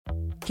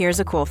Here's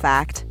a cool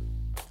fact.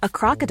 A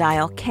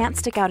crocodile can't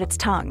stick out its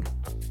tongue.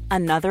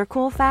 Another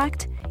cool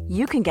fact,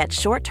 you can get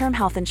short-term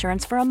health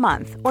insurance for a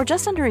month or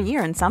just under a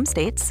year in some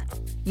states.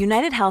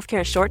 United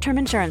Healthcare short-term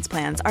insurance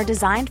plans are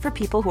designed for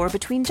people who are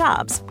between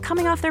jobs,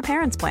 coming off their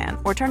parents' plan,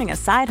 or turning a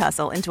side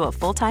hustle into a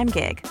full-time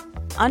gig.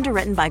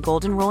 Underwritten by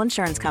Golden Rule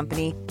Insurance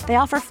Company, they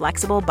offer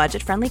flexible,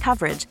 budget-friendly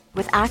coverage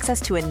with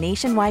access to a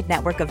nationwide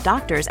network of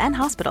doctors and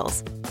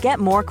hospitals. Get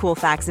more cool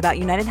facts about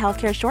United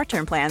Healthcare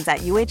short-term plans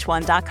at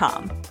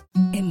uh1.com.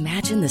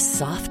 Imagine the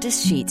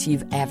softest sheets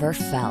you've ever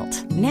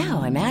felt.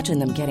 Now imagine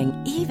them getting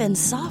even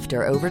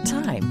softer over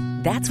time.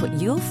 That's what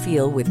you'll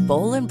feel with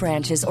Boll &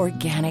 Branch's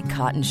organic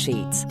cotton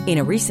sheets. In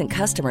a recent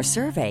customer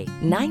survey,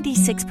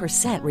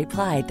 96%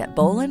 replied that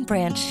Boll &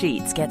 Branch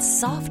sheets get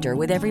softer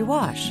with every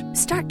wash.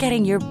 Start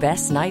getting your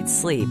best night's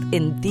sleep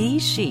in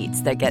these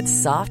sheets that get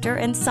softer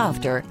and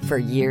softer for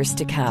years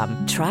to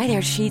come. Try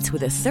their sheets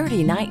with a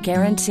 30-night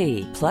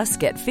guarantee. Plus,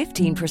 get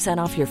 15%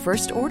 off your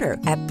first order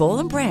at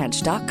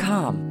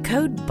bollandbranch.com.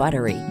 Code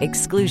BUTTERY.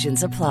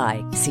 Exclusions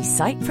apply. See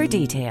site for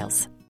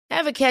details.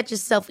 Ever catch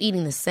yourself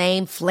eating the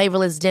same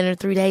flavorless dinner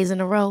 3 days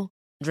in a row?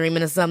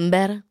 Dreaming of something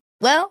better?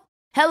 Well,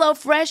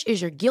 HelloFresh is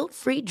your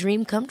guilt-free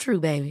dream come true,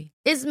 baby.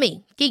 It's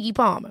me, Keke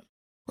Palmer.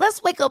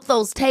 Let's wake up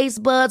those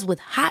taste buds with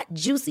hot,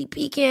 juicy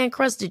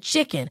pecan-crusted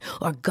chicken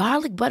or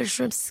garlic butter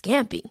shrimp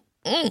scampi.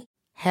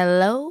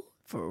 Hello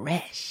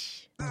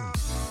Fresh.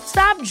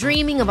 Stop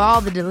dreaming of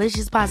all the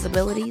delicious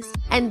possibilities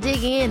and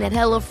dig in at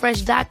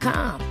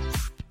HelloFresh.com.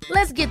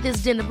 Let's get this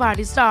dinner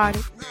party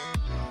started.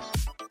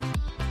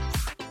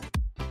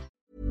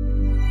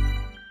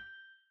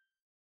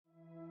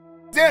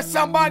 There's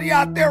somebody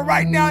out there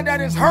right now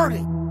that is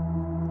hurting.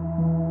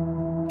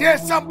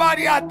 There's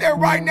somebody out there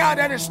right now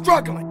that is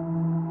struggling.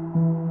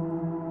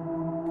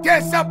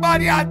 There's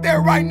somebody out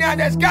there right now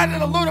that's got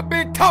it a little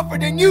bit tougher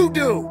than you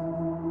do.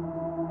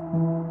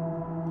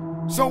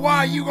 So why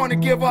are you going to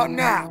give up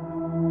now?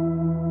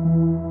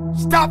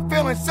 Stop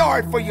feeling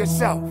sorry for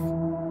yourself.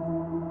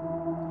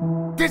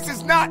 This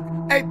is not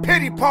a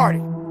pity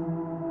party.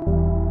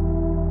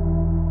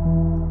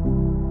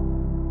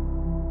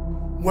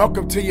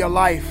 Welcome to your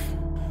life.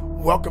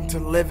 Welcome to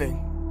living.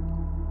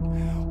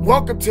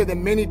 Welcome to the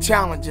many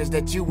challenges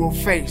that you will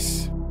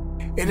face.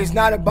 It is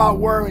not about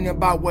worrying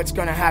about what's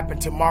going to happen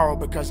tomorrow,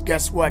 because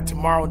guess what?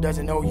 Tomorrow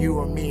doesn't owe you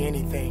or me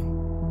anything.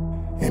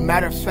 And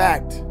matter of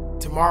fact,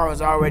 tomorrow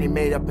has already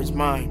made up its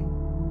mind.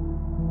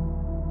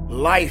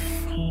 Life,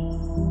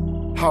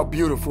 how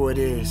beautiful it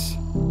is.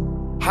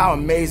 How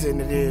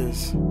amazing it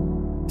is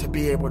to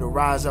be able to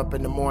rise up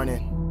in the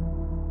morning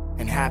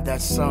and have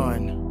that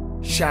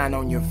sun shine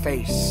on your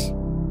face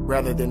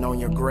rather than on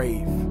your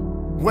grave.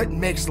 What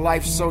makes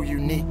life so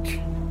unique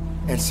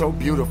and so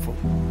beautiful?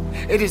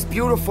 It is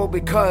beautiful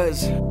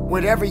because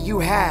whatever you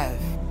have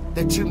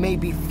that you may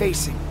be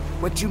facing,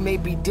 what you may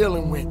be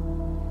dealing with,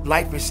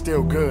 life is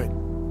still good.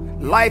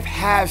 Life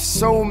has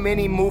so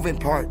many moving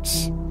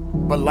parts,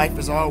 but life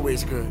is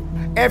always good.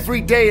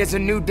 Every day is a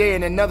new day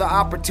and another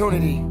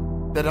opportunity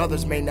that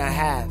others may not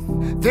have.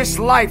 This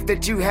life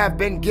that you have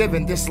been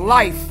given, this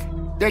life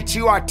that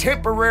you are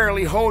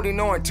temporarily holding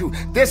on to,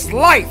 this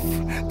life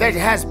that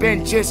has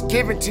been just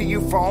given to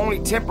you for only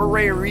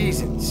temporary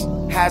reasons,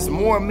 has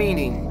more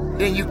meaning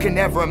than you can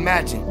ever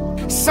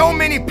imagine. So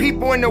many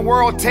people in the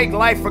world take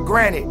life for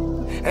granted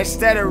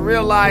instead of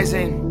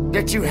realizing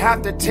that you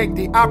have to take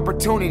the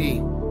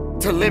opportunity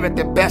to live it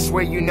the best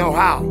way you know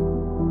how.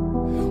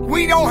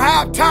 We don't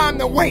have time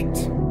to wait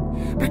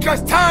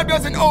because time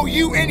doesn't owe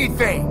you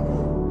anything.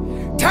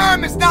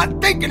 Time is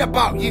not thinking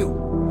about you.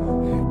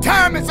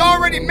 Time has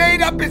already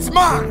made up its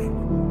mind.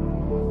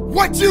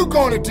 What you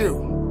gonna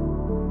do?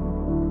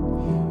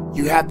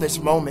 You have this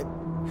moment.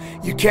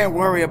 You can't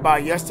worry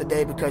about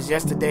yesterday because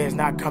yesterday is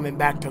not coming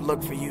back to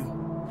look for you.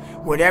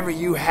 Whatever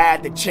you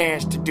had the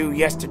chance to do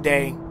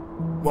yesterday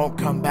won't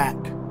come back.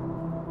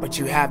 But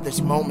you have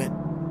this moment.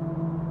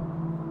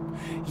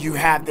 You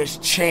have this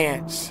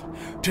chance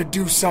to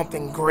do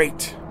something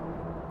great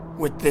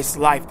with this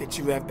life that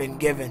you have been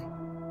given.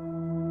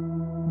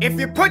 If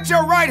you put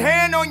your right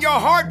hand on your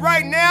heart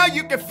right now,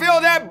 you can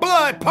feel that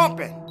blood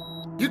pumping.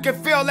 You can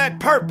feel that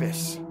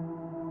purpose.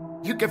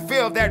 You can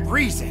feel that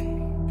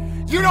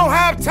reason. You don't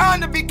have time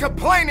to be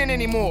complaining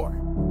anymore.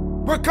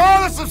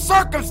 Regardless of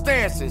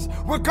circumstances,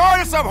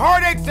 regardless of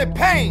heartaches and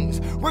pains,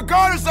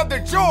 regardless of the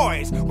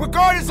joys,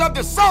 regardless of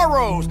the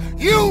sorrows,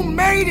 you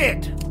made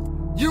it.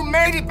 You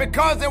made it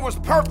because there was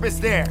purpose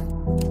there.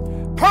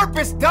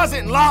 Purpose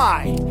doesn't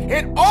lie.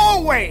 It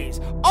always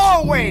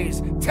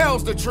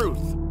tells the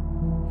truth.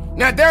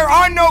 Now, there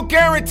are no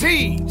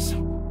guarantees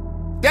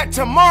that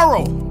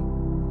tomorrow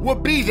will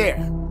be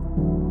there.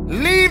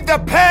 Leave the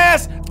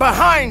past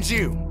behind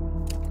you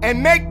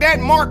and make that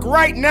mark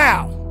right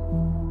now.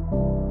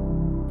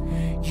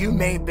 You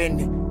may have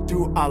been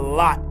through a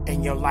lot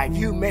in your life.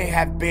 You may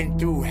have been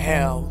through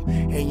hell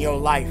in your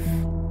life,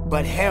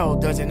 but hell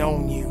doesn't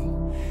own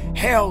you.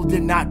 Hell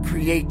did not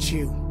create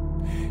you.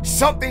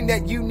 Something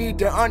that you need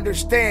to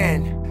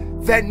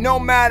understand, that no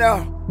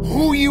matter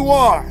who you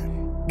are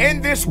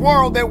in this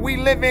world that we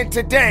live in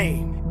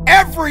today,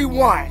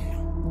 Everyone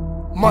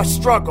must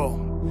struggle.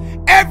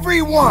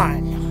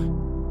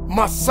 Everyone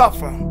must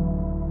suffer.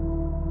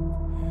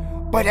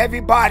 But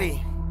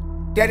everybody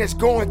that is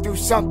going through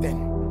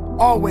something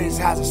always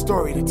has a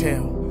story to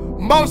tell.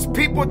 Most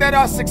people that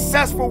are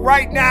successful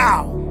right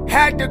now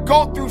had to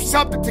go through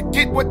something to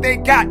get what they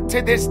got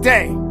to this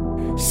day.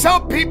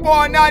 Some people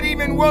are not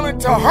even willing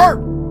to hurt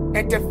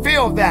and to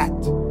feel that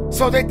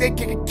so that they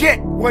can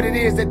get what it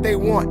is that they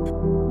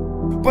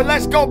want. But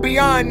let's go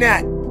beyond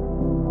that.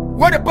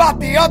 What about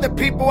the other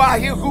people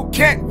out here who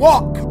can't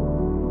walk?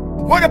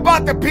 What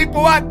about the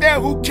people out there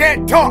who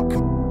can't talk?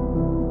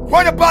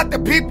 What about the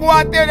people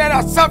out there that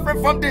are suffering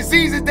from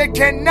diseases that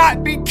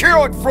cannot be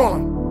cured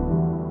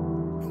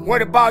from?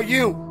 What about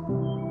you?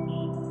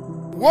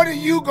 What are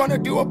you going to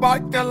do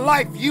about the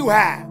life you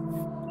have?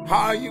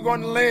 How are you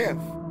going to live?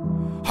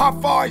 How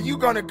far are you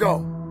going to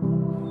go?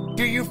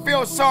 Do you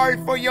feel sorry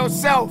for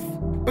yourself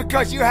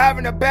because you're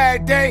having a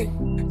bad day?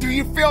 Do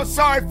you feel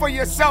sorry for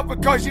yourself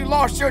because you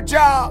lost your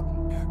job?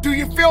 Do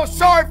you feel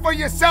sorry for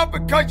yourself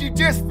because you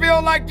just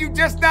feel like you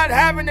just not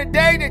having the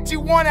day that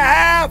you want to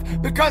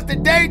have because the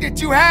day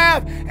that you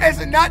have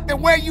is not the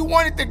way you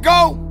want it to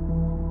go?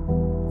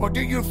 Or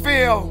do you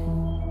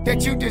feel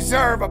that you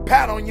deserve a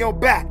pat on your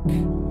back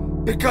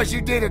because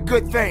you did a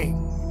good thing?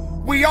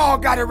 We all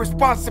got a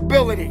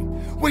responsibility.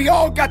 We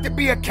all got to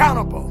be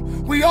accountable.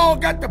 We all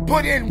got to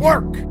put in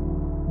work.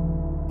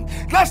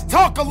 Let's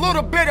talk a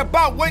little bit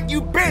about what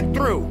you've been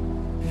through.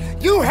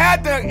 You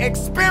had to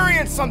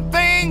experience some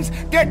things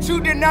that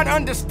you did not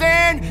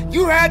understand.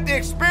 You had to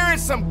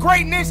experience some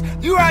greatness.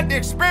 You had to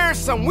experience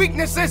some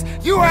weaknesses.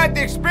 You had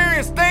to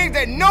experience things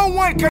that no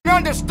one can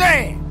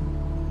understand.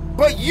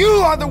 But you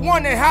are the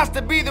one that has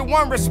to be the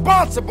one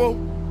responsible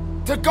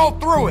to go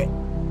through it.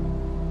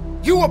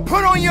 You were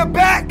put on your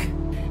back,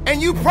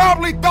 and you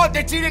probably thought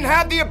that you didn't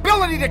have the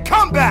ability to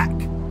come back.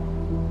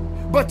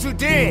 But you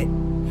did.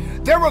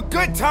 There were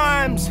good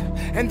times,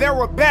 and there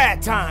were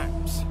bad times.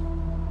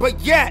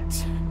 But yet,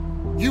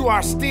 you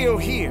are still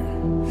here.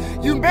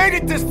 You made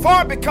it this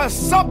far because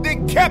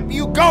something kept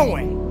you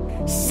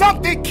going.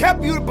 Something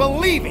kept you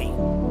believing.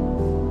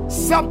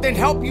 Something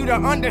helped you to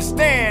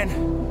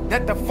understand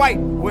that the fight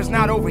was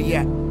not over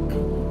yet.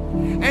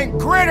 And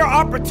greater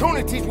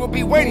opportunities will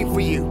be waiting for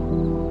you.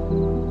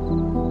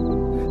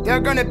 There are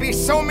going to be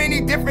so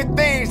many different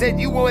things that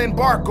you will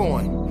embark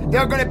on. There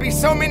are going to be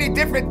so many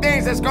different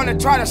things that's going to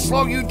try to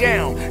slow you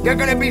down. There are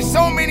going to be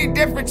so many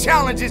different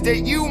challenges that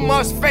you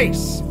must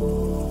face.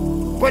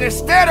 But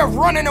instead of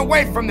running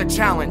away from the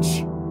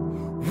challenge,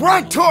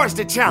 run towards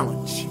the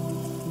challenge.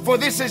 For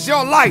this is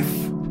your life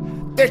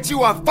that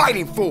you are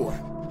fighting for.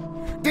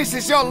 This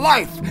is your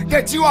life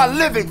that you are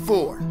living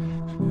for.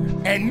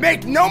 And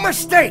make no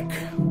mistake,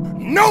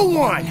 no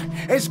one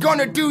is going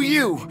to do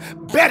you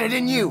better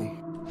than you.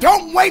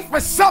 Don't wait for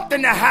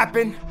something to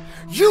happen.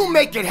 You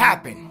make it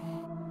happen.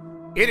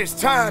 It is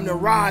time to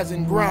rise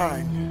and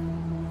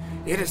grind.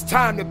 It is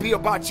time to be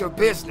about your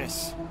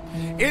business.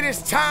 It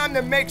is time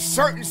to make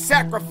certain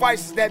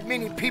sacrifices that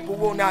many people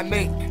will not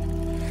make.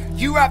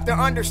 You have to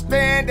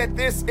understand that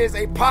this is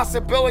a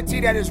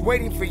possibility that is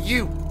waiting for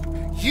you.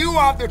 You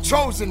are the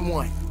chosen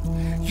one.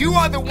 You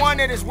are the one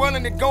that is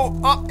willing to go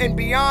up and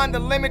beyond the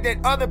limit that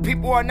other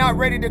people are not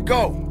ready to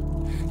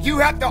go. You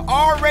have to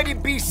already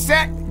be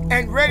set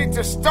and ready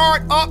to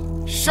start up,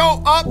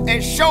 show up,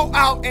 and show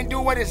out and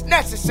do what is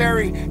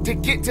necessary to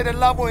get to the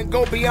level and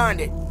go beyond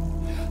it.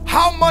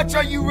 How much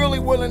are you really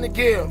willing to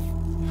give?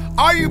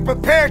 Are you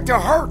prepared to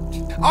hurt?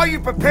 Are you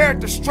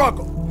prepared to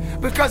struggle?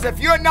 Because if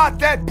you're not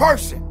that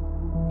person,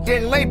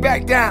 then lay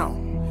back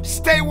down.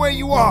 Stay where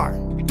you are.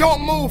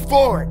 Don't move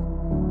forward.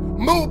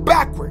 Move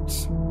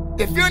backwards.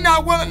 If you're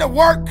not willing to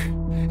work,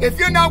 if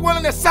you're not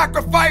willing to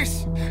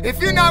sacrifice,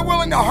 if you're not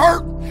willing to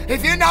hurt,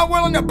 if you're not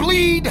willing to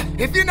bleed,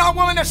 if you're not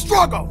willing to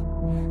struggle,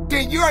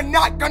 then you're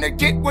not going to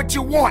get what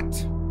you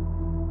want.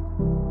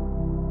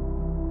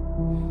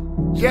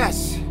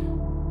 Yes,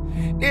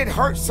 it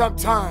hurts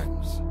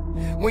sometimes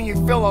when you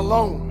feel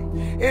alone.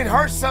 It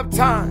hurts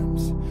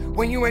sometimes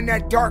when you're in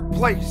that dark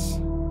place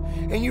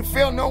and you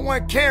feel no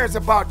one cares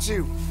about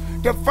you.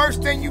 The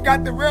first thing you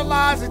got to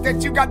realize is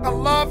that you got to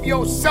love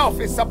yourself.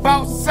 It's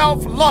about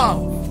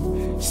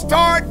self-love.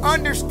 Start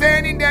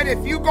understanding that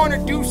if you're going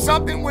to do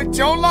something with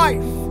your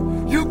life,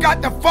 you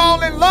got to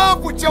fall in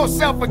love with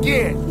yourself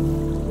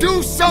again.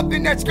 Do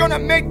something that's going to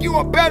make you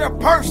a better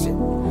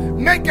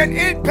person. Make an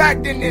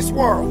impact in this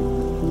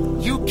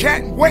world. You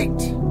can't wait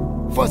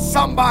for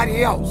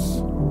somebody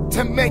else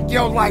to make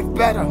your life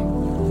better.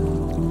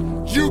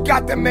 You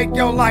got to make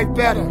your life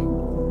better.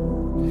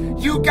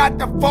 You got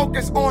to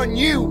focus on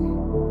you.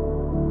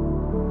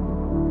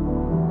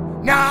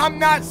 Now, I'm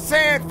not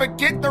saying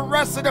forget the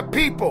rest of the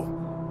people.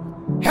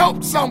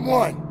 Help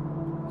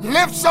someone.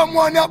 Lift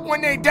someone up when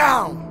they're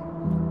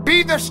down.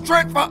 Be the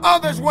strength for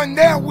others when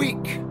they're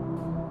weak.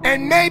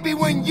 And maybe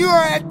when you're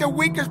at the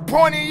weakest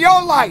point in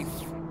your life,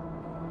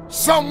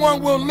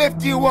 someone will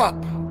lift you up.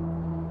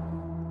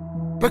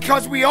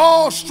 Because we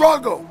all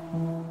struggle.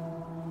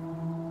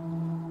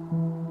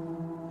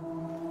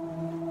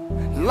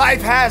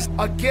 Life has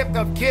a gift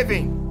of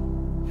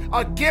giving,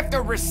 a gift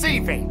of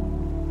receiving.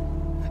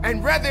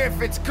 And whether if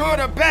it's good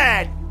or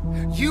bad,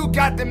 you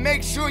got to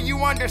make sure you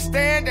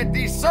understand that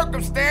these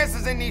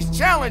circumstances and these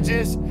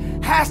challenges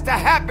has to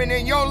happen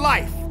in your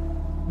life.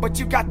 But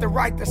you got the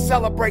right to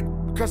celebrate,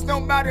 because no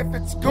matter if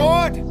it's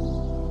good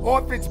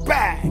or if it's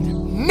bad,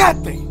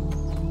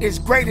 nothing is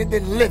greater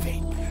than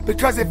living.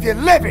 Because if you're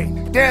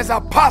living, there's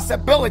a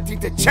possibility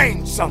to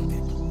change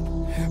something.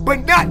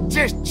 But not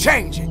just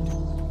change it,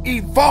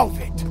 evolve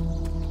it.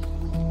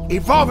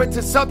 Evolve it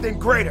to something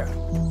greater.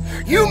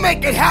 You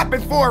make it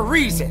happen for a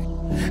reason,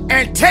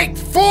 and take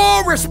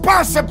full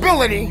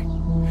responsibility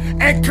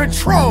and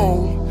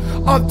control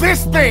of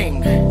this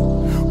thing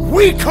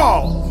we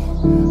call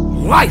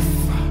life.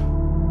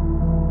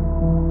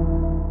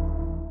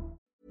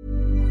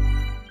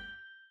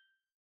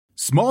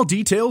 Small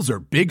details are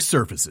big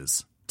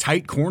surfaces.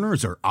 Tight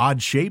corners are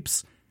odd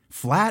shapes.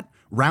 Flat,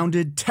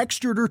 rounded,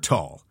 textured, or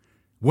tall.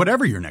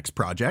 Whatever your next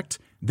project,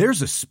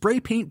 there's a spray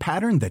paint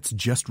pattern that's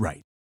just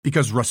right.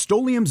 Because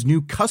Rust-Oleum's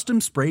new Custom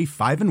Spray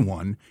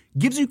 5-in-1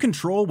 gives you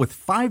control with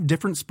 5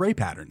 different spray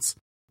patterns.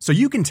 So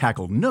you can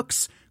tackle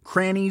nooks,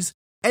 crannies,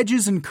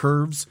 edges, and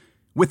curves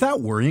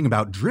without worrying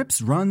about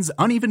drips, runs,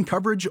 uneven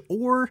coverage,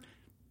 or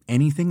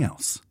anything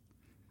else.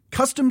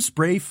 Custom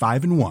Spray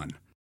 5-in-1.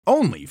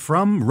 Only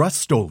from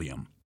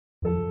Rust-Oleum.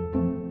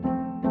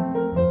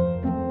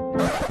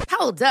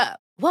 Hold up.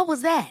 What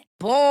was that?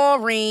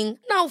 Boring.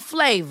 No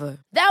flavor.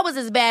 That was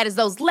as bad as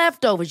those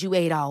leftovers you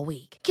ate all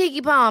week.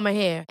 Keke Palmer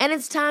here. And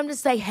it's time to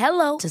say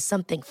hello to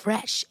something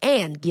fresh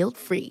and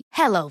guilt-free.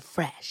 Hello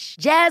Fresh.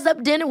 Jazz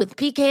up dinner with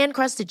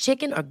pecan-crusted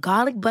chicken or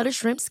garlic butter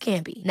shrimp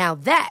scampi. Now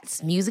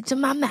that's music to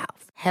my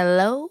mouth.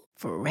 Hello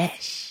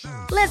Fresh.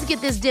 Let's get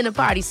this dinner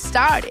party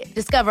started.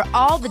 Discover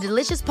all the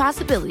delicious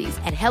possibilities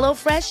at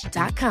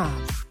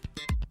HelloFresh.com.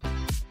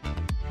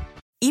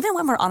 Even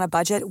when we're on a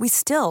budget, we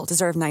still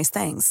deserve nice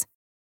things.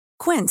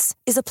 Quince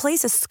is a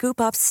place to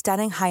scoop up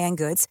stunning high-end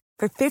goods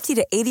for 50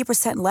 to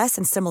 80% less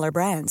than similar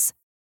brands.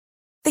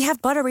 They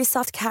have buttery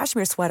soft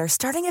cashmere sweaters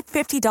starting at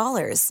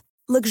 $50,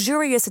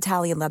 luxurious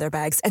Italian leather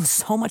bags, and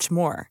so much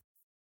more.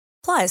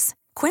 Plus,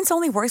 Quince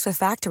only works with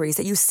factories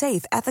that use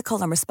safe,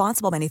 ethical, and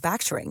responsible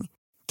manufacturing.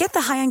 Get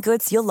the high-end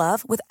goods you'll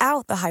love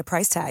without the high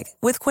price tag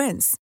with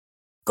Quince.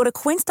 Go to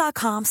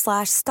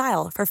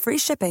quince.com/style for free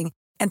shipping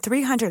and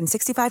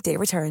 365-day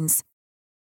returns.